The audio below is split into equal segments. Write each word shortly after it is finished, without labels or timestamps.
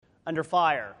under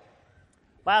fire.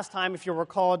 Last time, if you'll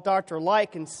recall, Dr.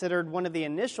 Light considered one of the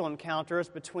initial encounters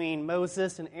between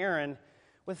Moses and Aaron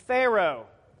with Pharaoh,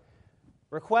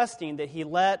 requesting that he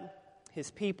let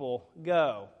his people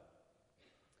go.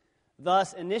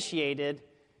 Thus initiated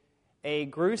a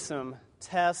gruesome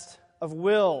test of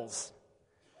wills.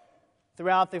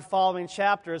 Throughout the following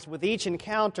chapters, with each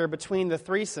encounter between the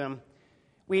threesome,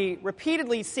 we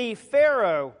repeatedly see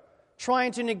Pharaoh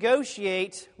trying to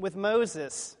negotiate with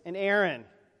Moses and Aaron,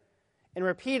 and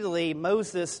repeatedly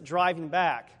Moses driving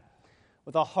back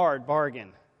with a hard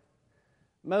bargain.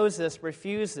 Moses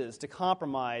refuses to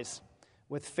compromise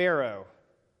with Pharaoh,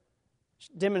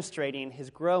 demonstrating his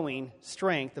growing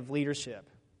strength of leadership.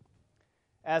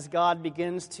 As God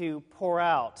begins to pour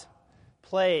out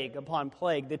plague upon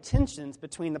plague, the tensions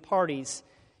between the parties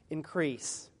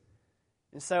increase.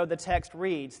 And so the text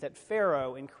reads that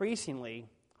Pharaoh increasingly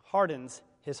hardens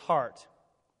his heart.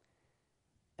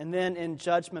 And then in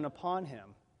judgment upon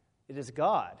him, it is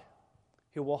God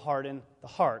who will harden the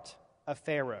heart of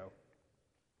Pharaoh.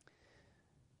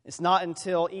 It's not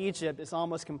until Egypt is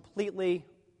almost completely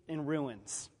in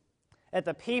ruins that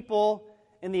the people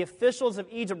and the officials of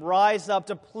Egypt rise up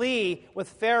to plead with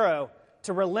Pharaoh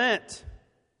to relent,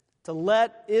 to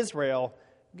let Israel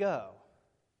go.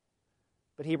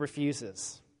 But he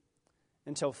refuses,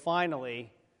 until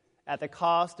finally, at the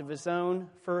cost of his own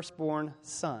firstborn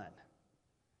son,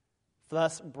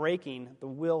 thus breaking the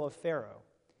will of Pharaoh,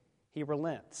 he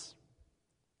relents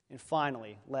and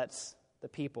finally lets the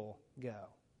people go.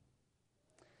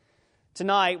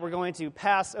 Tonight, we're going to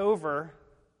pass over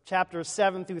chapters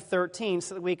 7 through 13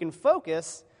 so that we can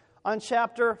focus on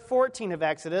chapter 14 of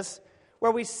Exodus,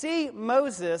 where we see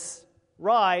Moses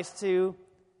rise to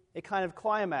a kind of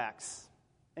climax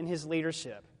in his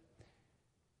leadership.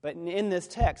 But in this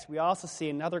text, we also see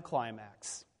another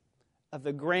climax of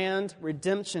the grand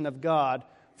redemption of God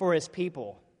for his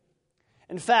people.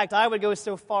 In fact, I would go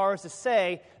so far as to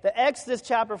say that Exodus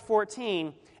chapter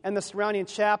 14 and the surrounding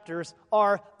chapters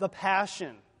are the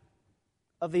passion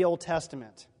of the Old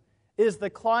Testament. It is the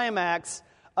climax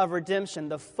of redemption,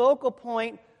 the focal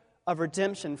point of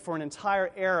redemption for an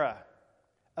entire era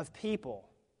of people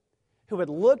who would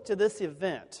look to this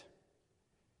event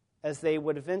as they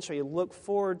would eventually look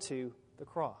forward to the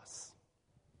cross.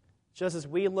 Just as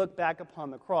we look back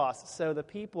upon the cross, so the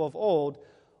people of old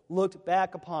looked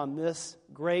back upon this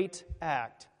great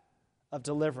act of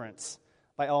deliverance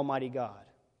by Almighty God.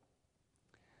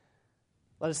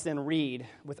 Let us then read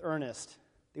with earnest,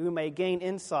 that we may gain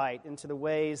insight into the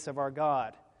ways of our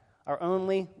God, our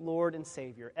only Lord and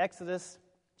Savior. Exodus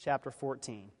chapter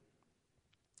 14.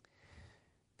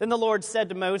 Then the Lord said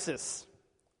to Moses,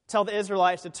 "Tell the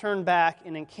Israelites to turn back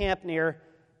and encamp near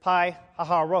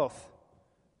Pi-hahiroth,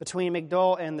 between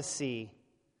Migdol and the sea.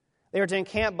 They are to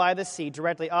encamp by the sea,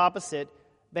 directly opposite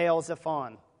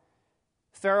Baal-zephon.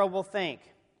 Pharaoh will think,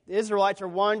 the Israelites are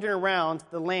wandering around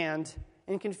the land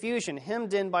in confusion,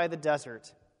 hemmed in by the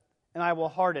desert. And I will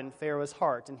harden Pharaoh's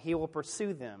heart, and he will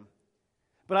pursue them.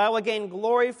 But I will gain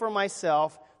glory for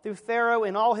myself through Pharaoh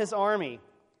and all his army,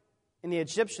 and the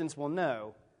Egyptians will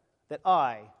know that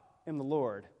I am the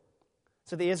Lord."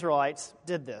 So the Israelites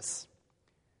did this.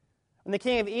 When the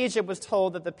king of Egypt was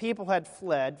told that the people had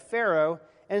fled, Pharaoh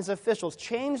and his officials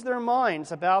changed their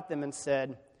minds about them and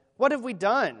said, "What have we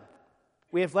done?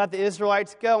 We have let the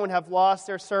Israelites go and have lost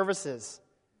their services."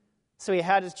 So he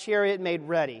had his chariot made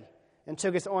ready and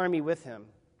took his army with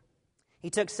him.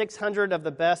 He took 600 of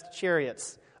the best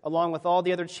chariots, along with all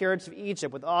the other chariots of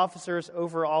Egypt, with officers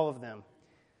over all of them.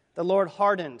 The Lord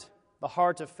hardened the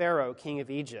heart of Pharaoh, king of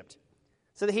Egypt,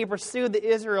 so that he pursued the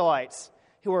Israelites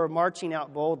who were marching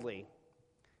out boldly.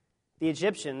 The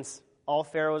Egyptians, all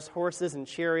Pharaoh's horses and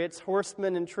chariots,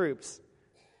 horsemen and troops,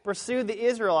 pursued the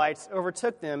Israelites,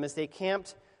 overtook them as they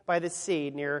camped by the sea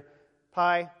near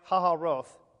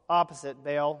Pi-hahiroth, opposite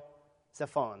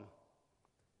Baal-zephon.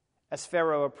 As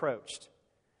Pharaoh approached,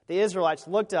 the Israelites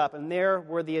looked up, and there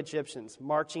were the Egyptians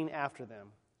marching after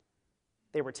them.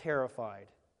 They were terrified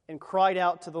and cried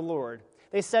out to the Lord.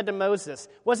 They said to Moses,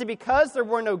 "Was it because there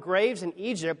were no graves in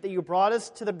Egypt that you brought us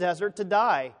to the desert to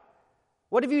die?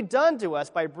 What have you done to us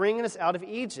by bringing us out of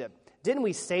Egypt? Didn't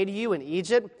we say to you in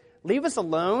Egypt, 'Leave us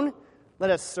alone, let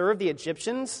us serve the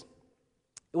Egyptians'?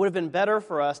 It would have been better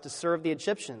for us to serve the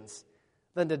Egyptians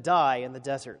than to die in the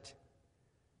desert."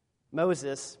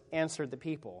 Moses answered the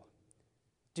people,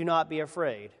 "Do not be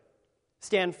afraid.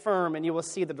 Stand firm, and you will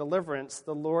see the deliverance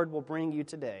the Lord will bring you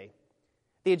today.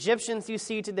 The Egyptians you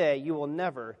see today, you will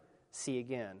never see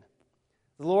again.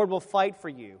 The Lord will fight for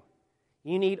you.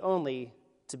 You need only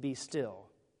to be still."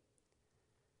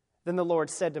 Then the Lord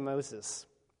said to Moses,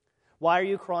 Why are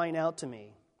you crying out to me?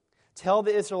 Tell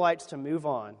the Israelites to move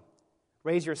on.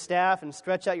 Raise your staff and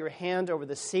stretch out your hand over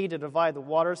the sea to divide the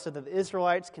waters so that the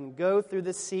Israelites can go through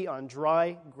the sea on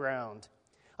dry ground.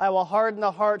 I will harden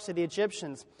the hearts of the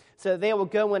Egyptians so that they will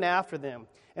go in after them.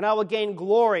 And I will gain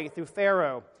glory through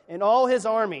Pharaoh and all his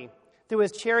army, through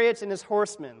his chariots and his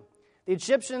horsemen. The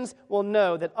Egyptians will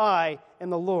know that I am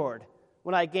the Lord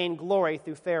when I gain glory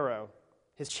through Pharaoh,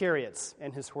 his chariots,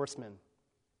 and his horsemen.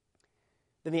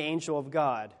 Then the angel of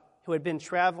God, who had been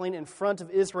traveling in front of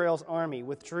Israel's army,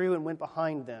 withdrew and went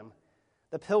behind them.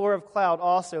 The pillar of cloud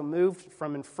also moved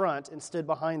from in front and stood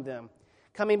behind them,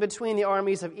 coming between the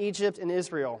armies of Egypt and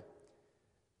Israel.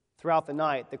 Throughout the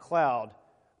night, the cloud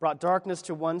brought darkness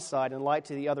to one side and light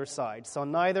to the other side, so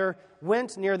neither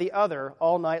went near the other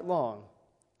all night long.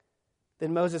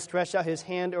 Then Moses stretched out his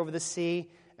hand over the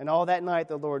sea, and all that night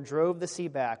the Lord drove the sea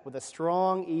back with a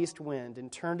strong east wind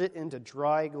and turned it into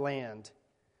dry land.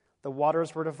 The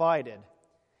waters were divided,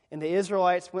 and the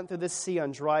Israelites went through the sea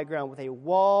on dry ground with a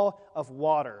wall of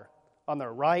water on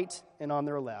their right and on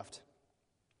their left.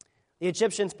 The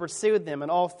Egyptians pursued them, and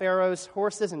all Pharaoh's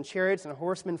horses and chariots and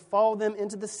horsemen followed them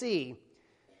into the sea.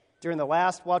 During the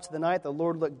last watch of the night, the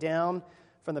Lord looked down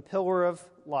from the pillar of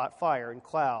fire and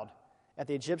cloud at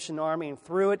the Egyptian army and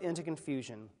threw it into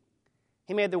confusion.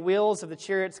 He made the wheels of the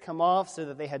chariots come off so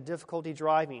that they had difficulty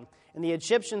driving. And the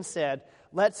Egyptians said,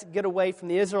 "Let's get away from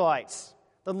the Israelites.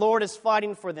 The Lord is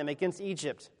fighting for them against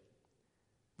Egypt."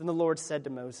 Then the Lord said to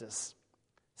Moses,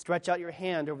 "Stretch out your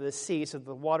hand over the sea so that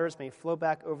the waters may flow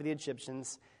back over the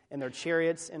Egyptians and their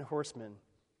chariots and horsemen."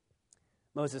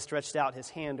 Moses stretched out his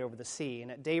hand over the sea,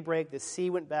 and at daybreak the sea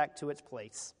went back to its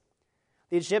place.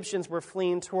 The Egyptians were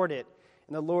fleeing toward it,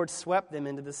 and the Lord swept them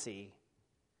into the sea.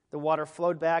 The water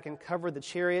flowed back and covered the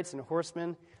chariots and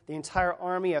horsemen, the entire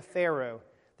army of Pharaoh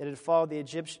that had followed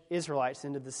the Israelites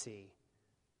into the sea.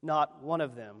 Not one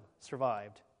of them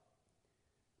survived.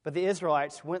 But the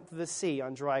Israelites went through the sea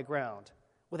on dry ground,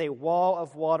 with a wall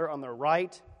of water on their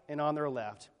right and on their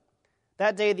left.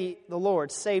 That day the Lord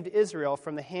saved Israel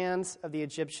from the hands of the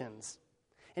Egyptians.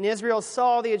 And Israel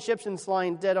saw the Egyptians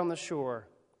lying dead on the shore.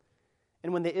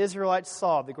 And when the Israelites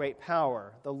saw the great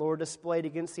power the Lord displayed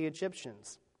against the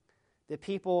Egyptians, the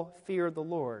people feared the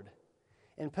Lord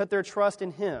and put their trust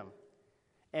in him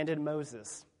and in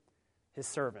Moses, his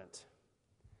servant.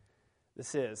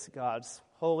 This is God's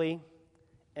holy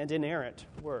and inerrant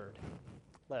word.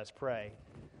 Let us pray.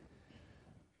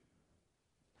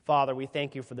 Father, we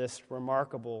thank you for this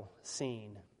remarkable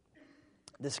scene,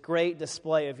 this great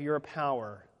display of your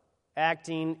power,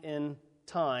 acting in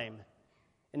time,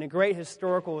 in a great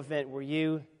historical event where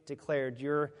you declared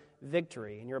your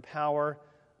victory and your power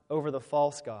over the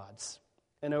false gods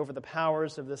and over the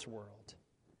powers of this world.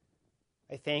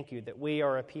 I thank you that we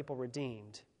are a people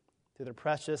redeemed through the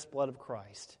precious blood of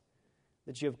Christ,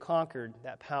 that you have conquered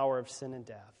that power of sin and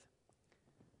death.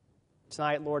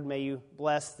 Tonight, Lord, may you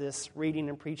bless this reading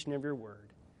and preaching of your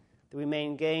word, that we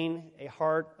may gain a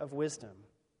heart of wisdom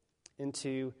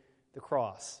into the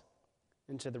cross,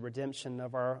 into the redemption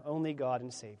of our only God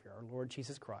and Savior, our Lord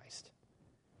Jesus Christ.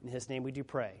 In his name we do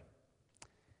pray.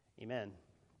 Amen.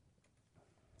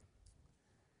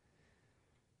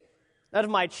 None of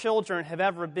my children have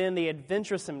ever been the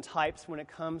adventuresome types when it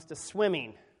comes to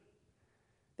swimming.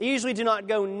 They usually do not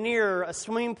go near a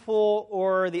swimming pool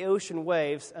or the ocean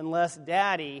waves unless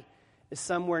Daddy is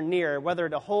somewhere near, whether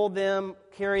to hold them,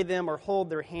 carry them, or hold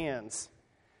their hands.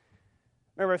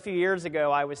 I remember a few years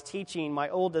ago, I was teaching my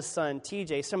oldest son,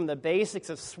 TJ, some of the basics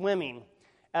of swimming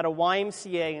at a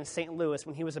YMCA in St. Louis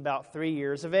when he was about 3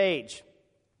 years of age.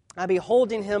 I'd be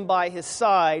holding him by his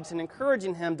sides and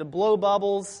encouraging him to blow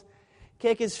bubbles,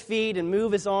 kick his feet, and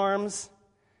move his arms.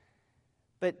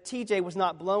 But TJ was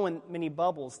not blowing many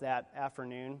bubbles that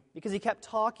afternoon because he kept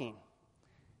talking,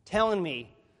 telling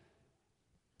me,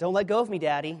 "Don't let go of me,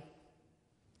 Daddy."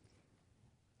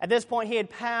 At this point, he had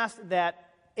passed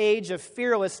that age of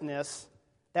fearlessness,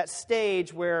 that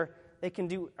stage where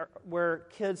where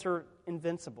kids are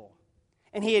invincible.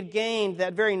 And he had gained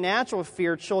that very natural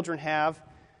fear children have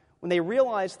when they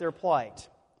realize their plight,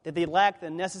 that they lack the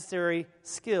necessary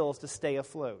skills to stay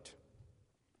afloat.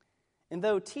 And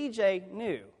though TJ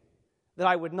knew that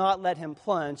I would not let him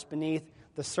plunge beneath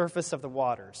the surface of the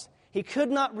waters, he could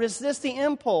not resist the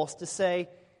impulse to say,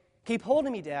 "Keep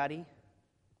holding me, Daddy.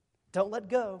 Don't let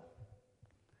go."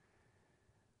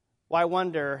 Well, I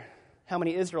wonder how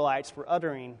many Israelites were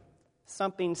uttering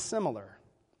something similar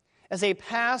as they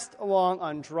passed along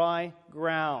on dry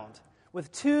ground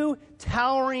with two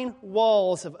towering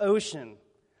walls of ocean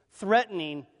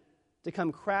threatening to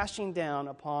come crashing down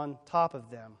upon top of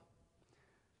them.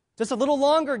 "Just a little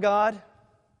longer, God.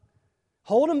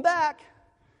 Hold them back.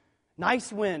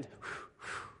 Nice wind.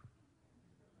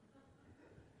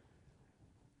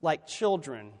 Like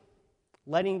children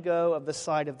letting go of the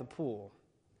side of the pool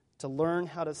to learn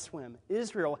how to swim,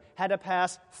 Israel had to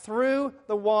pass through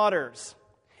the waters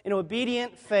in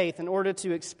obedient faith in order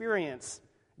to experience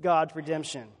God's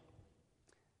redemption.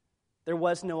 There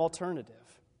was no alternative.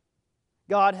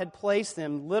 God had placed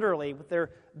them literally with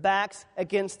their backs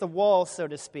against the wall, so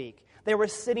to speak. They were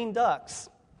sitting ducks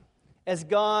as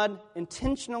God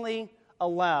intentionally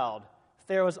allowed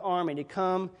Pharaoh's army to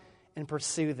come and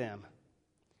pursue them.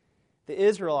 The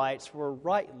Israelites were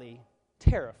rightly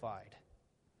terrified.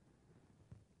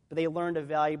 But they learned a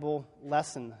valuable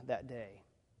lesson that day.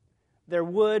 There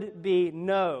would be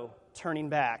no turning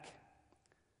back.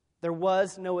 There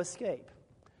was no escape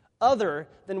other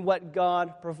than what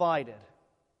God provided,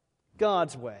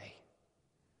 God's way.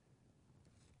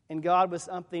 And God was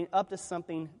up to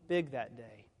something big that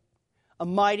day. A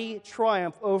mighty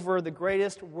triumph over the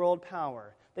greatest world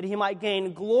power, that he might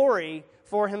gain glory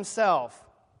for himself.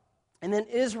 And then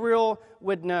Israel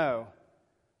would know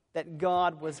that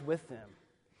God was with them,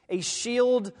 a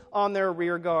shield on their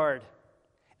rear guard,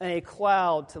 and a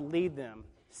cloud to lead them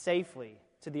safely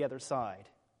to the other side.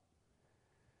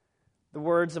 The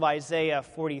words of Isaiah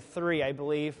 43, I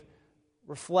believe,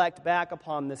 reflect back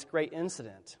upon this great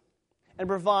incident and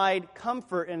provide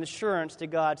comfort and assurance to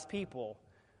God's people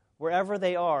wherever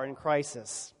they are in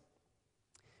crisis.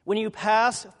 When you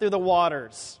pass through the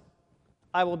waters,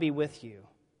 I will be with you.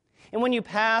 And when you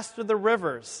pass through the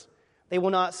rivers, they will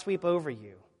not sweep over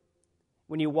you.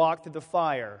 When you walk through the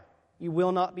fire, you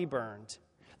will not be burned.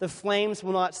 The flames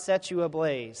will not set you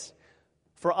ablaze.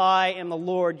 For I am the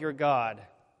Lord your God,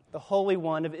 the Holy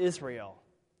One of Israel,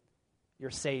 your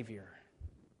Savior.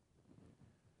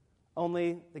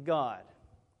 Only the God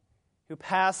who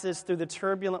passes through the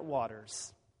turbulent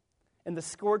waters and the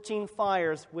scorching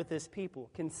fires with his people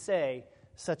can say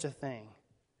such a thing.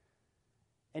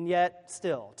 And yet,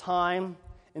 still, time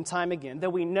and time again, though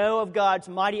we know of God's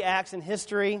mighty acts in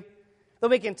history, though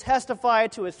we can testify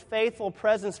to his faithful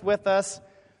presence with us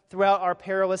throughout our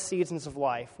perilous seasons of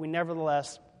life, we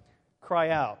nevertheless cry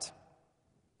out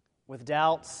with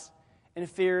doubts and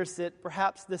fears that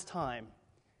perhaps this time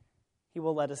he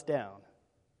will let us down.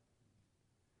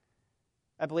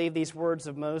 I believe these words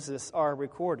of Moses are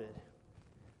recorded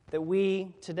that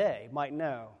we today might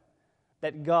know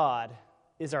that God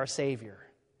is our Savior,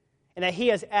 and that he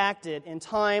has acted in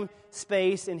time,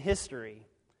 space, and history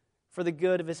for the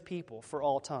good of his people for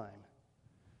all time.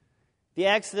 The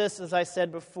Exodus, as I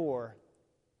said before,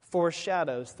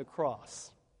 foreshadows the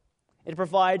cross. It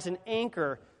provides an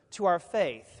anchor to our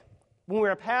faith when we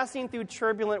are passing through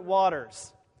turbulent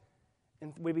waters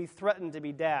and we be threatened to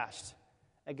be dashed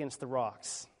against the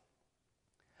rocks.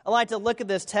 I'd like to look at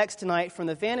this text tonight from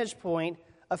the vantage point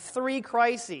of three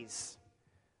crises.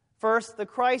 First, the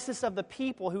crisis of the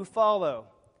people who follow.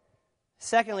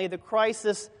 Secondly, the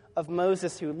crisis of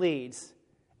Moses who leads.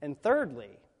 And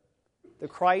thirdly, the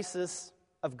crisis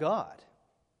of God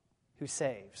who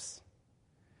saves.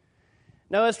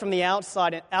 Notice from the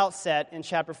outset in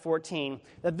chapter 14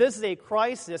 that this is a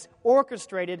crisis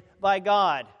orchestrated by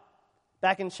God.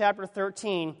 Back in chapter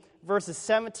 13, verses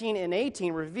 17 and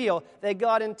 18 reveal that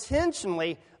God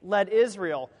intentionally led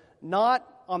Israel not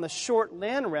on the short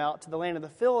land route to the land of the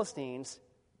Philistines,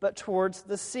 but towards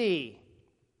the sea.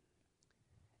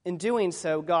 In doing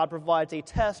so, God provides a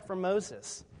test for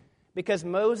Moses, because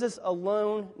Moses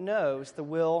alone knows the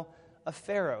will of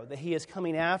Pharaoh, that he is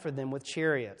coming after them with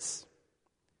chariots.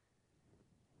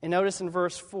 And notice in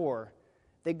verse 4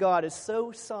 that God is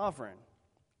so sovereign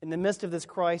in the midst of this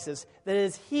crisis that it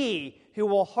is he who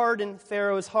will harden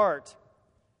Pharaoh's heart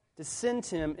to send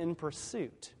him in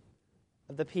pursuit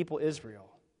of the people Israel.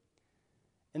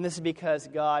 And this is because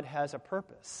God has a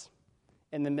purpose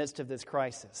in the midst of this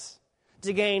crisis,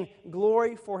 to gain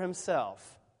glory for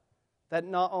himself, that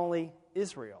not only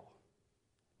Israel,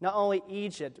 not only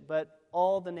Egypt, but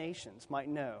all the nations might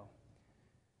know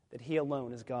that he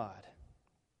alone is God.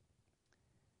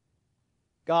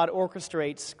 God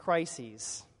orchestrates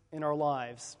crises in our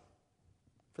lives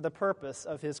for the purpose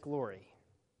of his glory.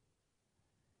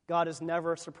 God is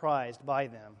never surprised by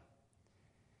them.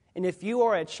 And if you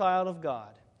are a child of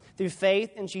God, through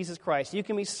faith in Jesus Christ, you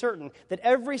can be certain that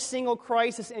every single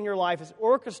crisis in your life is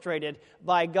orchestrated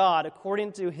by God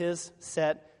according to his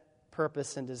set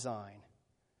purpose and design,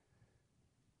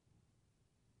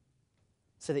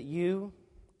 so that you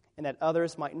and that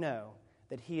others might know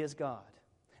that he is God,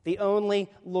 the only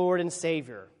Lord and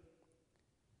Savior.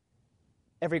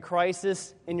 Every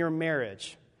crisis in your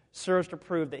marriage serves to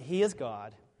prove that he is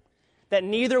God, that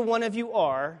neither one of you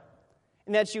are,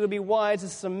 and that you would be wise to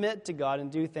submit to God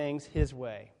and do things His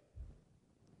way.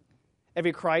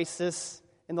 Every crisis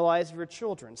in the lives of your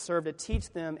children serve to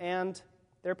teach them and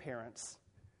their parents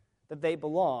that they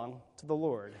belong to the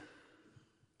Lord.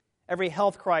 Every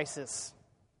health crisis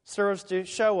serves to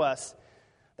show us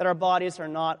that our bodies are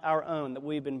not our own, that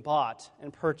we've been bought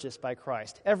and purchased by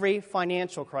Christ. Every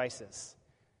financial crisis,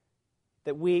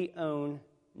 that we own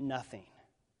nothing.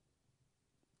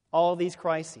 All these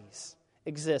crises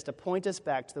exist to point us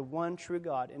back to the one true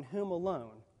God in whom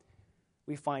alone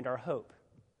we find our hope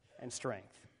and strength.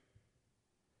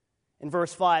 In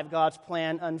verse 5, God's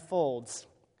plan unfolds.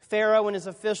 Pharaoh and his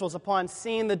officials, upon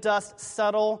seeing the dust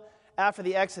settle after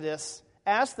the Exodus,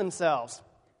 ask themselves,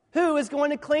 who is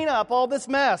going to clean up all this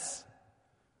mess?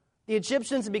 The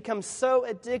Egyptians have become so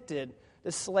addicted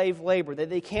to slave labor that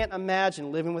they can't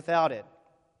imagine living without it.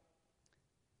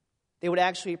 They would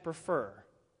actually prefer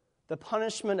the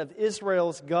punishment of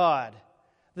Israel's God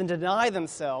than deny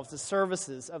themselves the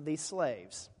services of these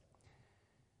slaves.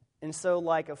 And so,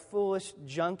 like a foolish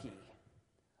junkie,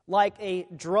 like a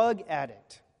drug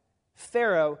addict,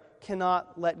 Pharaoh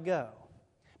cannot let go,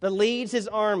 but leads his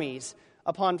armies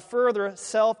upon further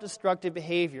self-destructive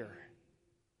behavior.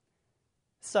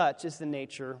 Such is the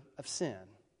nature of sin.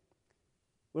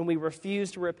 When we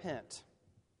refuse to repent,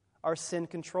 our sin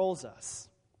controls us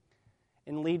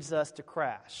and leads us to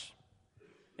crash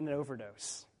in an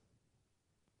overdose.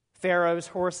 Pharaoh's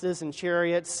horses and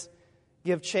chariots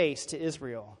give chase to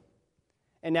Israel,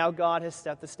 and now God has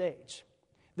set the stage.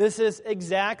 This is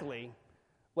exactly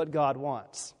what God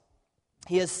wants.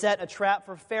 He has set a trap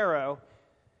for Pharaoh,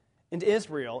 and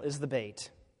Israel is the bait.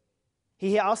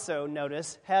 He also,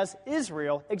 notice, has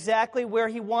Israel exactly where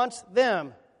he wants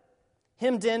them.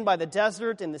 Hemmed in by the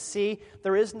desert and the sea,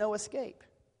 there is no escape.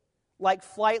 Like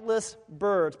flightless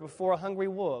birds before hungry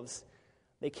wolves,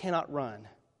 they cannot run.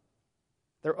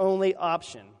 Their only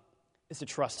option is to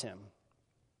trust him.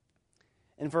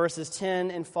 In verses 10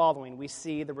 and following, we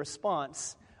see the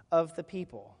response of the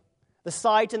people. The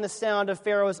sight and the sound of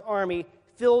Pharaoh's army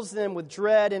fills them with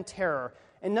dread and terror.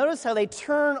 And notice how they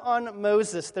turn on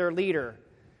Moses, their leader.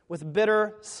 With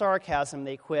bitter sarcasm,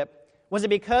 they quip, was it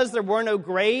because there were no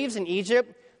graves in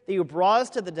Egypt that you brought us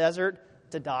to the desert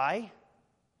to die?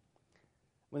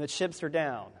 When the chips are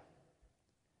down,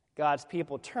 God's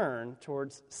people turn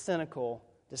towards cynical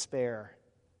despair.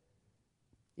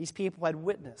 These people had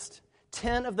witnessed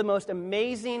 10 of the most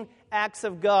amazing acts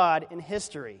of God in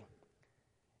history.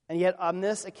 And yet on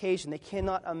this occasion, they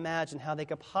cannot imagine how they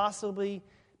could possibly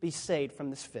be saved from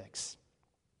this fix.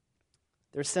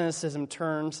 Their cynicism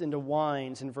turns into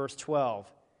whines in verse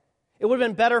 12. It would have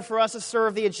been better for us to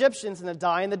serve the Egyptians than to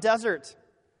die in the desert.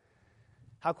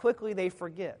 How quickly they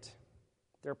forget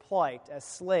their plight as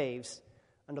slaves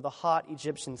under the hot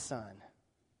Egyptian sun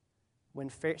when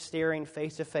staring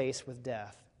face to face with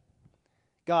death.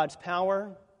 God's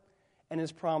power and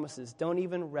his promises don't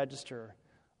even register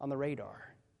on the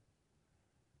radar.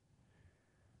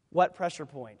 What pressure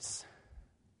points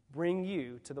bring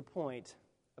you to the point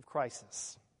of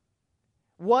crisis?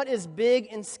 What is big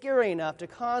and scary enough to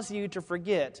cause you to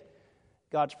forget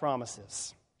God's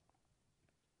promises?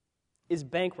 Is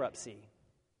bankruptcy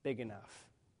big enough?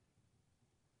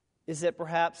 Is it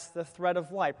perhaps the threat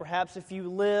of life? Perhaps if you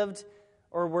lived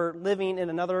or were living in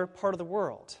another part of the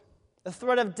world. The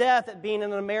threat of death at being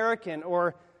an American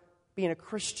or being a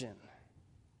Christian.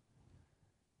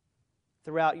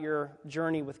 Throughout your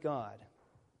journey with God,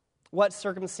 what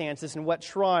circumstances and what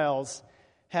trials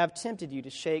have tempted you to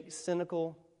shake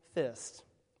cynical fists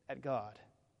at God?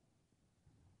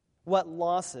 What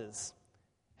losses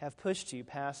have pushed you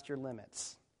past your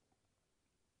limits?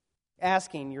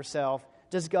 Asking yourself,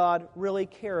 does God really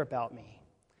care about me?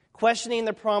 Questioning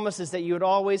the promises that you had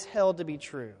always held to be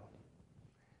true.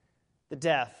 The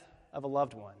death of a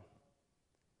loved one.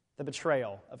 The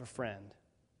betrayal of a friend.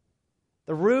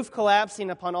 The roof collapsing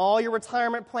upon all your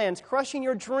retirement plans, crushing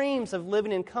your dreams of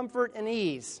living in comfort and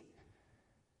ease.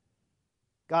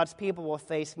 God's people will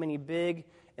face many big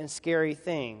and scary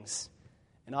things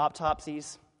in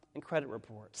autopsies and credit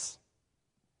reports.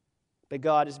 But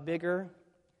God is bigger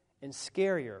and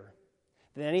scarier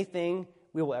than anything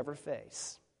we will ever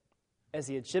face, as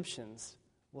the Egyptians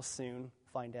will soon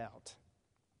find out.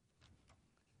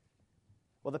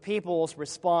 Well, the people's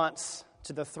response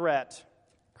to the threat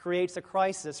creates a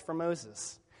crisis for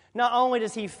Moses. Not only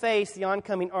does he face the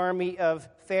oncoming army of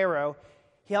Pharaoh,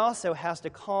 he also has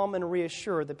to calm and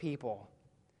reassure the people.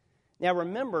 Now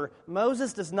remember,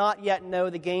 Moses does not yet know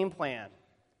the game plan.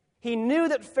 He knew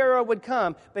that Pharaoh would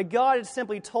come, but God had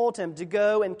simply told him to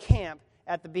go and camp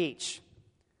at the beach.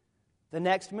 The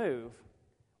next move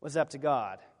was up to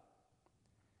God.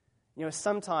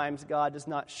 Sometimes God does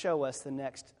not show us the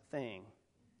next thing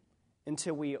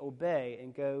until we obey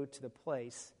and go to the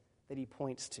place that he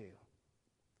points to.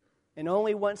 And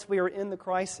only once we are in the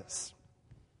crisis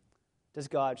does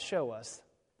God show us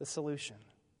the solution.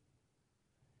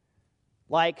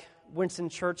 Like Winston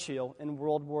Churchill in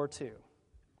World War II,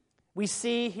 we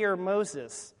see here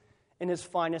Moses in his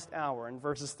finest hour in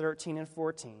verses 13 and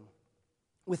 14.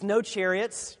 With no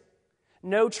chariots,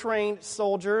 no trained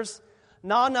soldiers,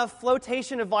 not enough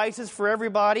flotation devices for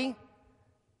everybody,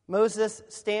 Moses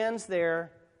stands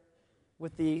there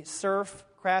with the surf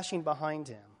crashing behind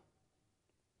him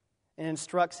and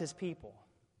instructs his people,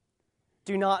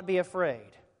 "Do not be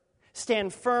afraid.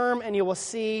 Stand firm and you will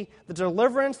see the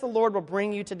deliverance the Lord will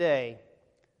bring you today.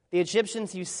 The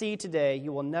Egyptians you see today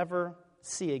you will never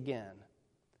see again.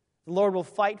 The Lord will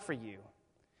fight for you.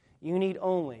 You need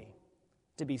only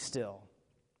to be still."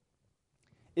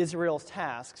 Israel's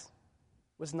task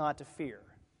was not to fear,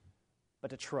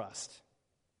 but to trust,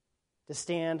 to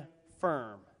stand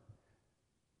firm,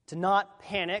 to not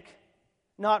panic,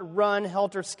 not run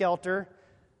helter-skelter,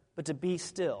 but to be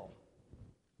still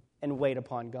and wait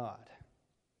upon God.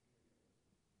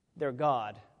 Their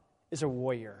God is a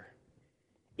warrior.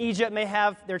 Egypt may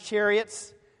have their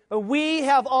chariots, but we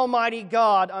have Almighty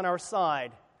God on our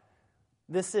side.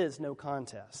 This is no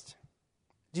contest.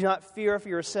 Do not fear for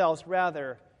yourselves,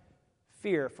 rather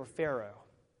fear for Pharaoh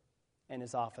and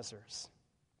his officers.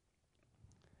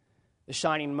 The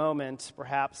shining moment,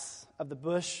 perhaps, of the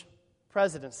Bush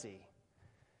presidency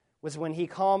was when he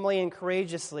calmly and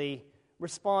courageously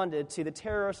responded to the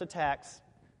terrorist attacks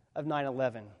of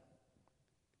 9/11.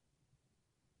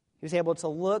 He was able to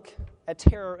look at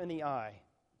terror in the eye,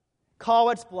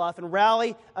 call its bluff, and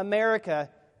rally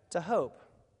America to hope,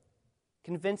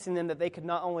 convincing them that they could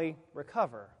not only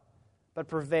recover, but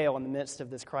prevail in the midst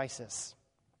of this crisis.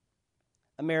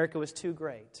 America was too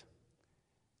great,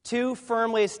 too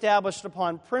firmly established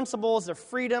upon principles of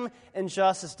freedom and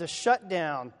justice to shut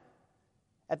down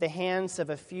at the hands of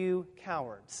a few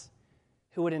cowards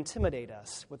who would intimidate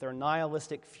us with their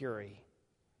nihilistic fury.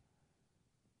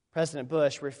 President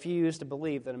Bush refused to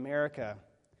believe that America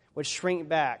would shrink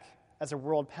back as a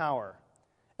world power,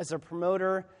 as a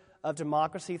promoter of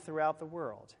democracy throughout the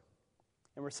world,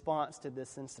 in response to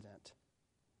this incident.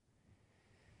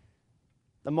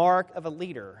 The mark of a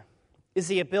leader is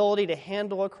the ability to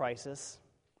handle a crisis,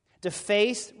 to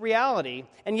face reality,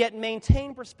 and yet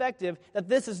maintain perspective that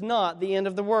this is not the end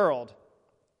of the world.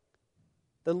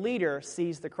 The leader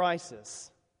sees the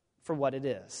crisis for what it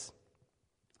is.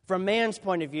 From man's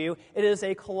point of view, it is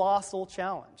a colossal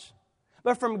challenge.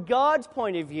 But from God's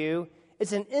point of view,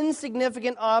 it's an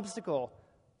insignificant obstacle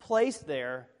placed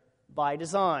there by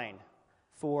design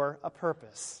for a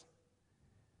purpose.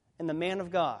 And the man of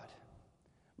God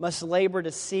must labor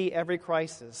to see every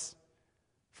crisis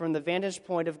from the vantage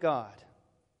point of God,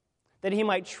 that he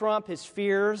might trump his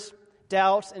fears,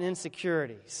 doubts, and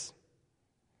insecurities.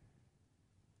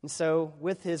 And so,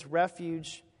 with his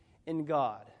refuge in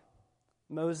God,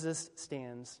 Moses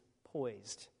stands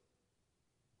poised.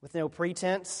 With no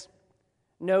pretense,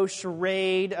 no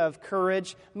charade of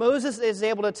courage, Moses is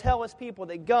able to tell his people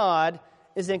that God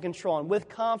is in control. And with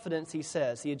confidence, he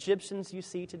says, "The Egyptians you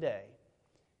see today,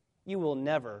 you will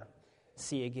never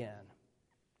see again."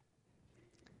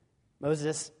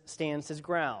 Moses stands his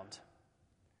ground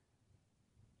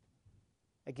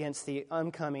against the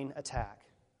oncoming attack.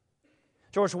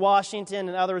 George Washington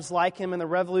and others like him in the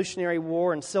Revolutionary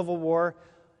War and Civil War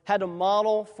had to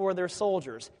model for their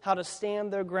soldiers how to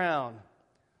stand their ground,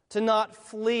 to not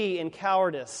flee in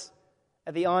cowardice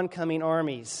at the oncoming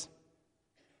armies.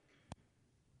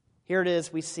 Here it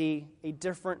is, we see a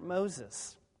different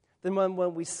Moses than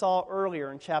what we saw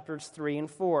earlier in chapters 3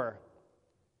 and 4.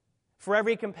 For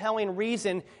every compelling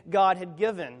reason God had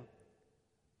given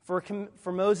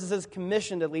for Moses'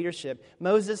 commission to leadership,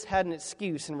 Moses had an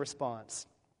excuse in response.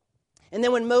 And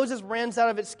then when Moses runs out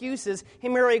of excuses, he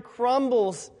merely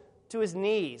crumbles to his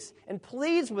knees and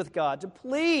pleads with God to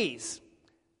please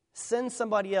send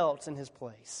somebody else in his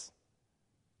place.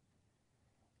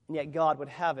 And yet God would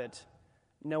have it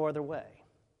no other way.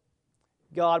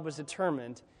 God was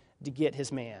determined to get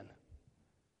his man.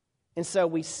 And so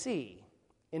we see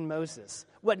in Moses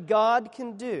what God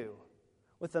can do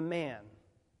with a man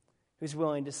who's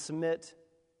willing to submit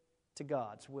to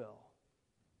God's will.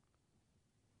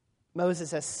 Moses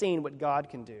has seen what God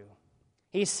can do.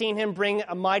 He's seen him bring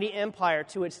a mighty empire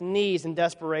to its knees in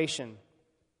desperation.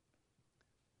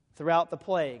 Throughout the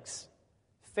plagues,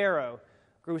 Pharaoh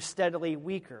grew steadily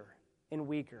weaker and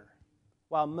weaker,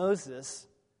 while Moses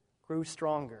grew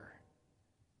stronger.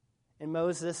 And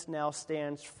Moses now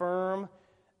stands firm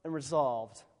and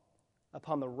resolved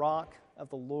upon the rock of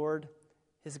the Lord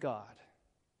his God,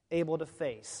 able to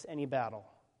face any battle.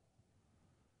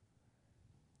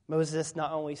 Moses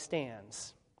not only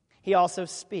stands, he also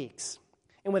speaks.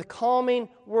 And with calming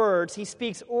words, he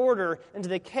speaks order into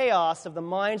the chaos of the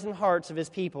minds and hearts of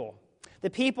his people. The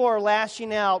people are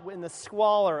lashing out in the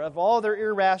squalor of all their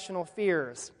irrational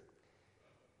fears,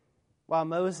 while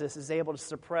Moses is able to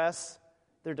suppress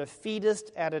their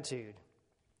defeatist attitude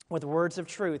with words of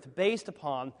truth based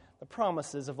upon the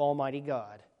promises of Almighty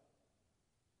God.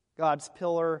 God's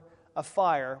pillar of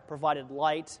fire provided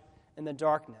light in the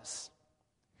darkness.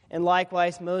 And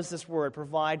likewise, Moses' word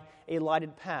provided a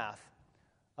lighted path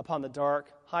upon the dark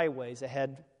highways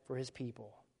ahead for his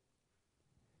people.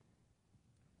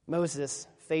 Moses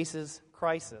faces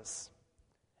crisis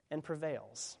and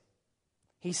prevails.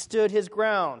 He stood his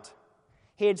ground.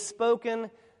 He had spoken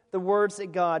the words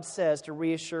that God says to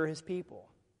reassure his people.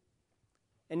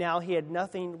 And now he had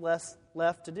nothing less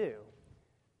left to do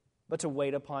but to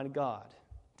wait upon God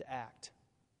to act.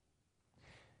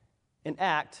 And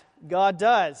act, God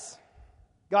does.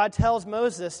 God tells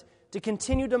Moses to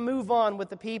continue to move on with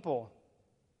the people.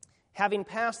 Having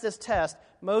passed this test,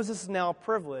 Moses is now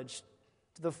privileged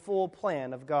to the full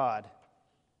plan of God.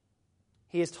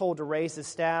 He is told to raise his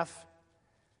staff,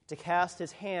 to cast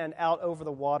his hand out over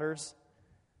the waters,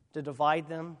 to divide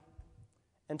them,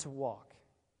 and to walk.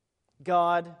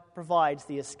 God provides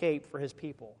the escape for his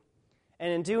people.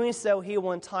 And in doing so, he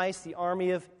will entice the army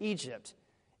of Egypt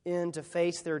in to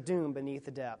face their doom beneath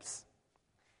the depths.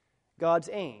 God's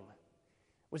aim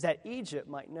was that Egypt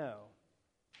might know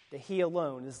that he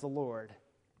alone is the Lord.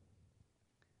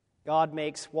 God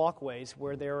makes walkways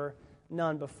where there were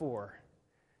none before.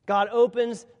 God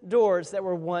opens doors that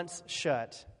were once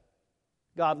shut.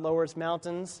 God lowers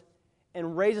mountains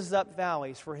and raises up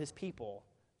valleys for his people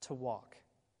to walk.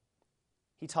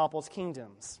 He topples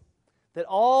kingdoms that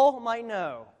all might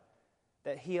know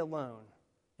that he alone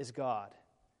is God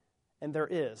and there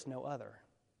is no other.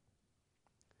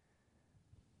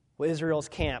 Well, Israel's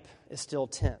camp is still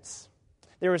tense.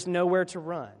 There is nowhere to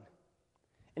run.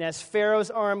 And as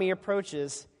Pharaoh's army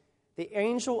approaches, the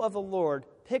angel of the Lord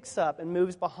picks up and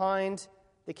moves behind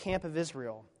the camp of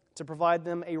Israel to provide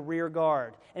them a rear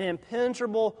guard, an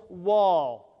impenetrable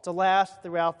wall to last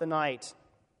throughout the night.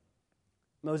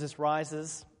 Moses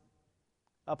rises,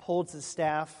 upholds his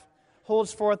staff,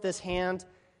 holds forth his hand,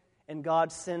 and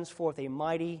God sends forth a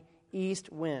mighty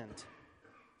east wind,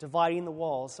 dividing the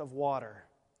walls of water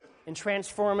and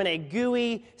transforming a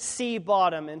gooey sea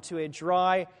bottom into a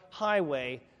dry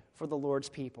highway for the Lord's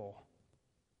people.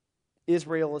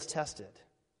 Israel is tested.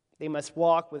 They must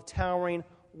walk with towering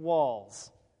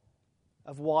walls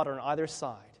of water on either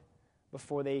side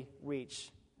before they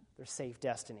reach their safe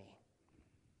destiny.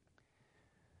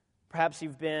 Perhaps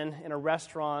you've been in a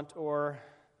restaurant or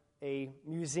a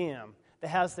museum that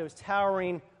has those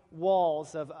towering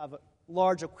walls of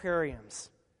large aquariums.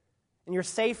 And you're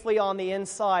safely on the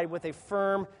inside with a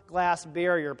firm glass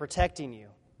barrier protecting you.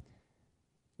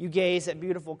 You gaze at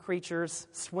beautiful creatures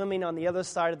swimming on the other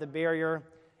side of the barrier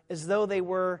as though they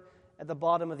were at the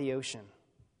bottom of the ocean.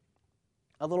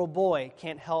 A little boy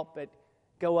can't help but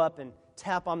go up and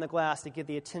tap on the glass to get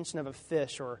the attention of a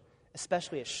fish or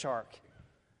especially a shark.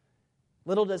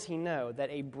 Little does he know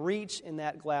that a breach in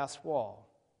that glass wall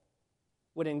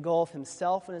would engulf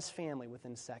himself and his family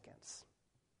within seconds.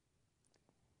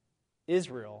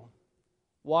 Israel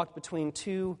walked between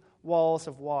two walls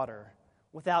of water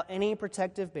without any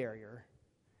protective barrier,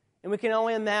 and we can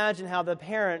only imagine how the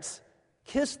parents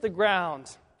kissed the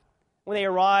ground when they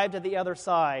arrived at the other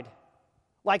side,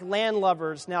 like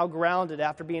landlubbers now grounded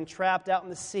after being trapped out in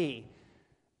the sea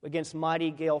against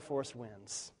mighty gale-force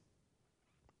winds.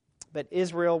 But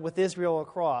with Israel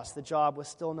across, the job was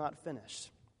still not finished.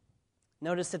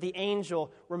 Notice that the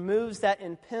angel removes that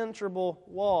impenetrable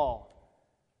wall,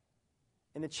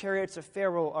 and the chariots of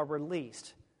Pharaoh are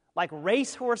released like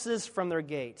racehorses from their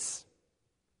gates,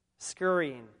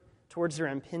 scurrying towards their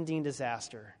impending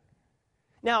disaster.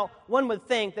 Now, one would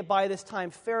think that by this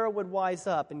time Pharaoh would wise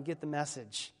up and get the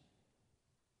message.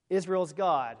 Israel's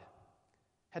God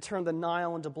had turned the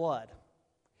Nile into blood.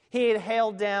 He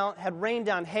had rained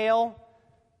down hail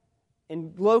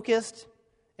and locusts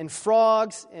and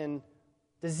frogs and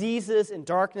diseases and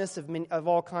darkness of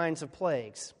all kinds of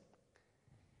plagues.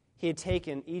 He had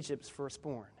taken Egypt's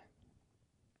firstborn.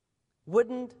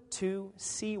 Wouldn't two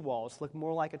sea walls look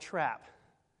more like a trap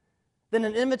than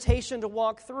an invitation to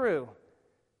walk through?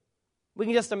 We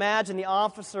can just imagine the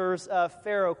officers of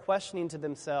Pharaoh questioning to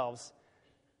themselves,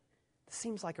 this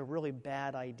seems like a really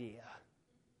bad idea.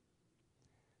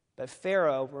 But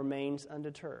Pharaoh remains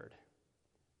undeterred.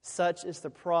 Such is the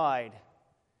pride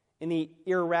and the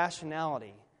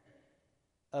irrationality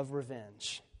of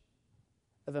revenge,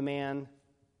 of a man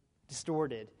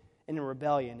distorted and in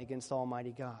rebellion against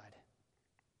Almighty God.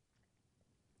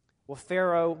 With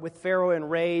Pharaoh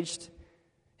enraged,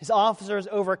 his officers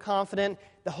overconfident,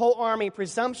 the whole army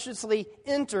presumptuously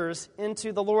enters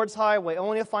into the Lord's highway,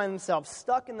 only to find themselves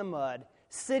stuck in the mud,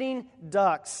 sitting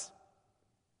ducks,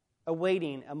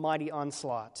 awaiting a mighty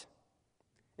onslaught.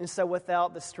 And so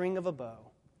without the string of a bow,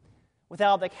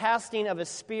 without the casting of a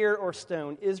spear or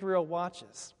stone, Israel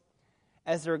watches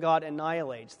as their God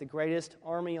annihilates the greatest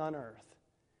army on earth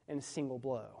in a single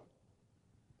blow.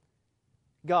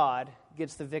 God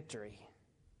gets the victory.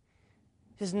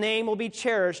 His name will be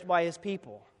cherished by his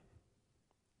people.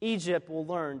 Egypt will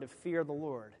learn to fear the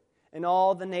Lord, and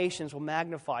all the nations will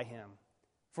magnify him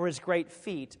for his great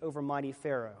feat over mighty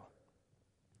Pharaoh.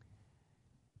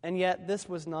 And yet, this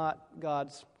was not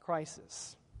God's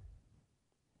crisis.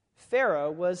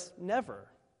 Pharaoh was never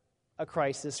a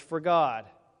crisis for God.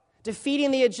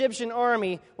 Defeating the Egyptian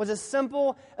army was as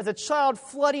simple as a child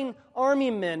flooding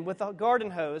army men with a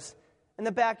garden hose in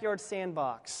the backyard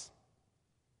sandbox.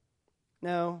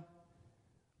 No,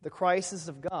 the crisis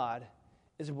of God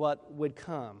is what would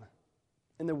come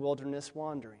in the wilderness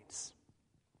wanderings.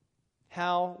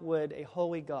 How would a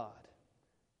holy God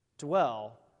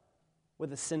dwell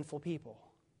with a sinful people?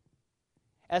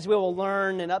 As we will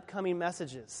learn in upcoming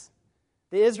messages,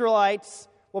 the Israelites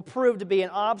will prove to be an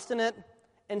obstinate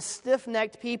and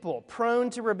stiff-necked people, prone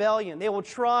to rebellion. They will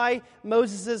try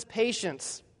Moses'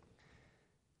 patience.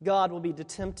 God will be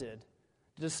tempted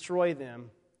to destroy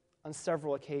them on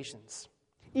several occasions,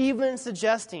 even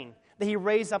suggesting that he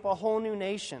raise up a whole new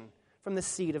nation from the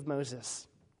seed of Moses.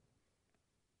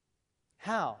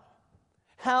 How?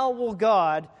 How will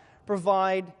God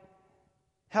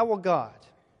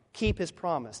keep his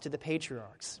promise to the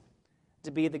patriarchs to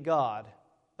be the God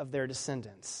of their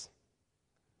descendants?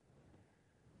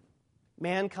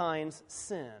 Mankind's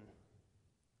sin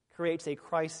creates a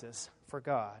crisis for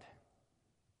God.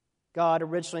 God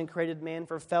originally created man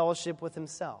for fellowship with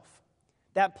himself.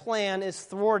 That plan is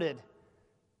thwarted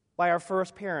by our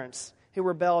first parents who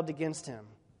rebelled against him.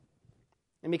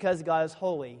 And because God is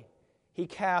holy, he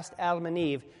cast Adam and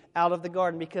Eve out of the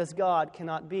garden because God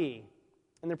cannot be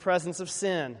in the presence of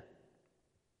sin.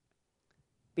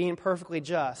 Being perfectly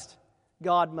just,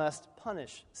 God must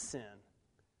punish sin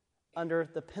under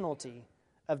the penalty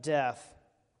of death.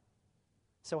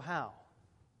 So how?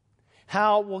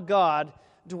 How will God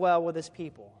dwell with his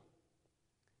people?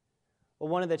 Well,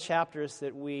 one of the chapters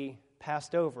that we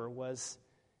passed over was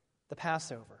the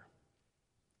Passover,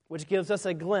 which gives us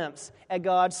a glimpse at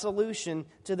God's solution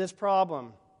to this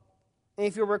problem. And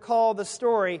if you recall the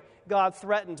story, God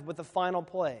threatened with the final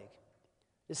plague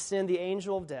to send the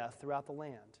angel of death throughout the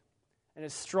land and to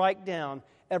strike down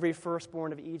every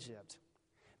firstborn of Egypt.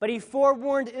 But he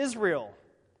forewarned Israel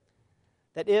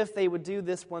that if they would do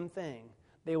this one thing,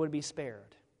 they would be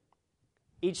spared.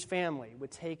 Each family would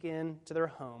take into their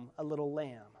home a little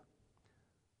lamb.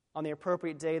 On the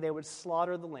appropriate day, they would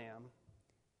slaughter the lamb,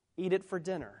 eat it for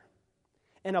dinner,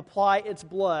 and apply its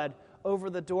blood over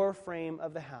the doorframe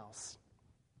of the house.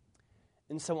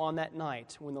 And so on that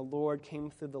night, when the Lord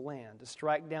came through the land to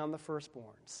strike down the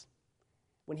firstborns,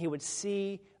 when he would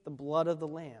see the blood of the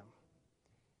lamb,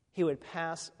 he would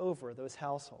pass over those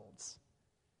households,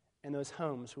 and those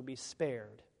homes would be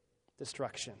spared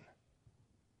destruction.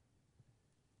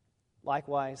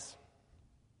 Likewise,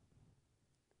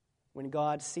 when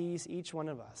God sees each one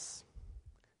of us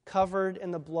covered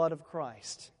in the blood of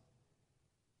Christ,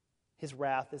 his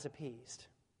wrath is appeased.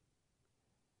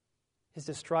 His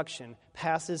destruction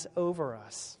passes over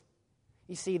us.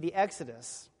 You see, the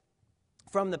Exodus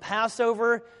from the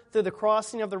Passover through the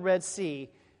crossing of the Red Sea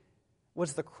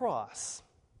was the cross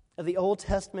of the Old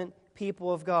Testament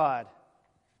people of God.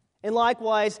 And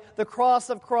likewise, the cross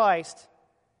of Christ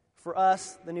for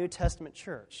us, the New Testament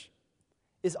church,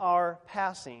 is our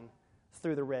passing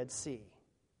through the Red Sea.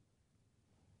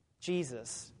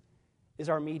 Jesus is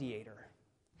our mediator.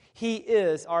 He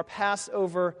is our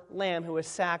Passover lamb who was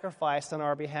sacrificed on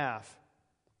our behalf.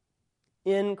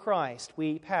 In Christ,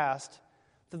 we passed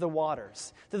through the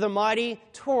waters, through the mighty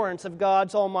torrents of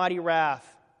God's almighty wrath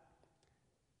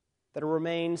that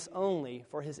remains only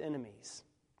for his enemies.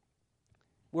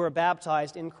 We were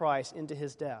baptized in Christ into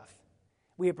his death.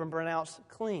 We have been pronounced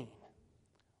clean,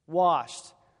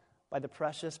 washed by the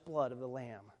precious blood of the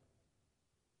Lamb.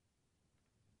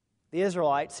 The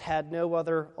Israelites had no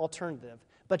other alternative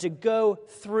but to go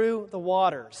through the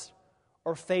waters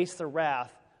or face the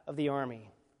wrath of the army.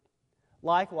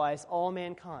 Likewise, all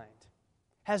mankind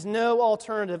has no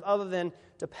alternative other than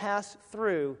to pass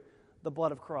through the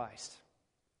blood of Christ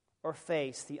or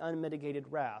face the unmitigated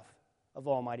wrath of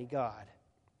Almighty God.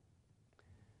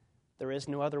 There is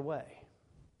no other way.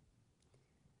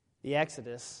 The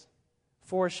Exodus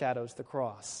foreshadows the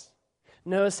cross.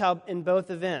 Notice how in both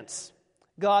events,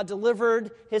 God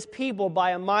delivered his people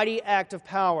by a mighty act of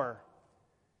power.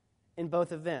 In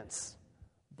both events,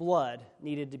 blood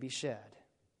needed to be shed.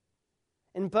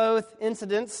 In both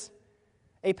incidents,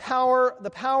 the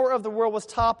power of the world was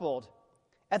toppled.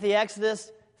 At the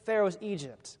Exodus, Pharaoh's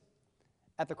Egypt.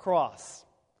 At the cross,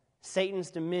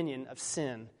 Satan's dominion of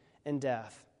sin and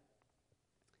death.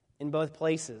 In both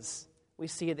places, we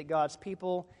see that God's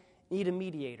people need a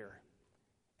mediator.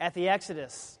 At the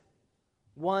Exodus,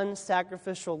 one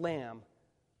sacrificial lamb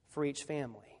for each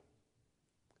family.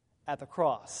 At the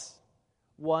cross,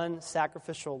 one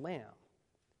sacrificial lamb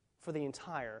for the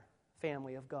entire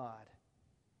family of God.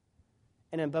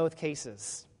 And in both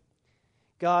cases,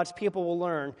 God's people will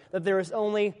learn that there is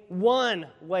only one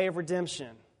way of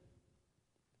redemption,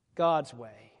 God's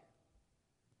way.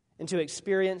 And to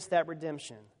experience that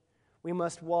redemption, we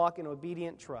must walk in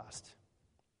obedient trust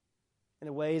in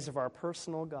the ways of our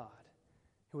personal God,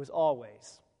 who is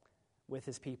always with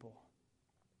his people.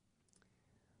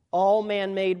 All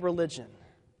man-made religion,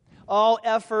 all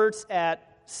efforts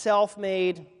at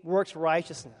self-made works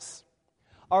righteousness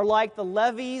are like the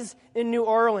levees in New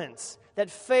Orleans that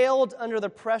failed under the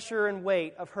pressure and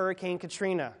weight of Hurricane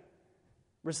Katrina,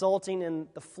 resulting in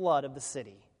the flood of the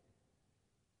city.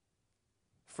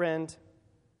 Friend,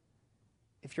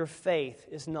 if your faith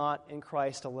is not in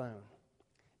Christ alone,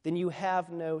 then you have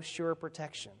no sure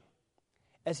protection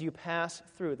as you pass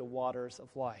through the waters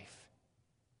of life.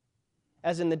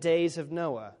 As in the days of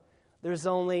Noah, there's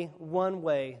only one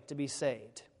way to be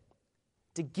saved: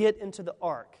 to get into the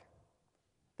ark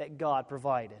that God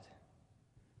provided.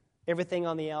 Everything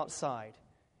on the outside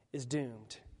is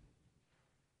doomed.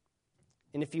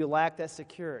 And if you lack that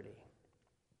security,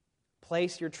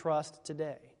 place your trust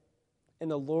today in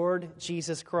the Lord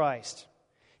Jesus Christ,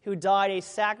 who died a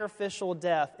sacrificial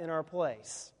death in our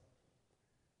place,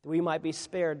 that we might be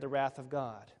spared the wrath of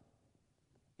God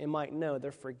and might know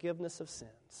the forgiveness of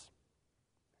sins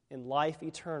and life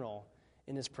eternal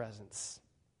in his presence.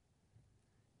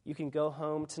 You can go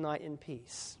home tonight in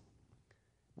peace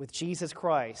with Jesus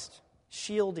Christ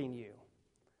shielding you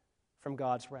from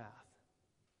God's wrath.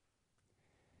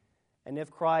 And if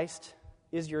Christ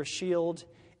is your shield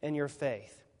and your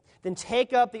faith, then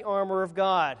take up the armor of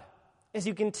God as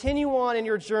you continue on in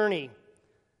your journey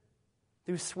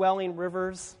through swelling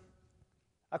rivers,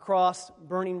 across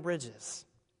burning bridges,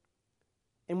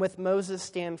 and with Moses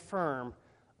stand firm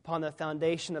upon the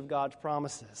foundation of God's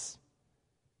promises.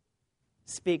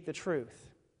 Speak the truth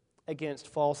against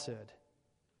falsehood,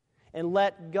 and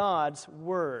let God's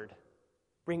word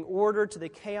bring order to the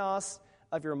chaos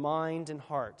of your mind and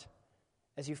heart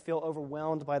as you feel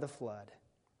overwhelmed by the flood.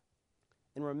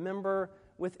 And remember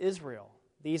with Israel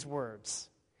these words: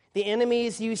 the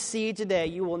enemies you see today,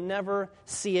 you will never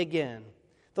see again.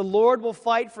 The Lord will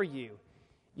fight for you.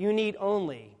 You need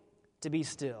only to be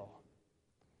still.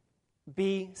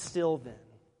 Be still then,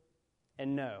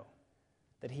 and know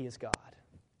that he is God.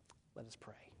 Let us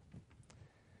pray.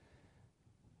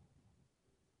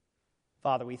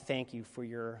 Father, we thank you for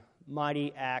your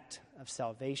mighty act of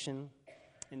salvation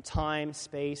in time,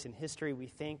 space, and history. We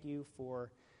thank you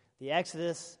for the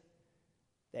Exodus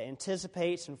that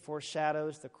anticipates and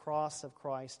foreshadows the cross of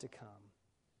Christ to come.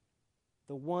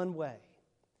 The one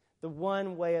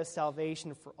way of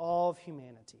salvation for all of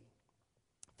humanity.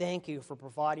 Thank you for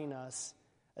providing us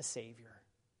a Savior,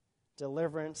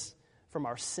 deliverance from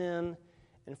our sin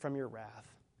and from your wrath.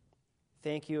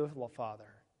 Thank you, Father,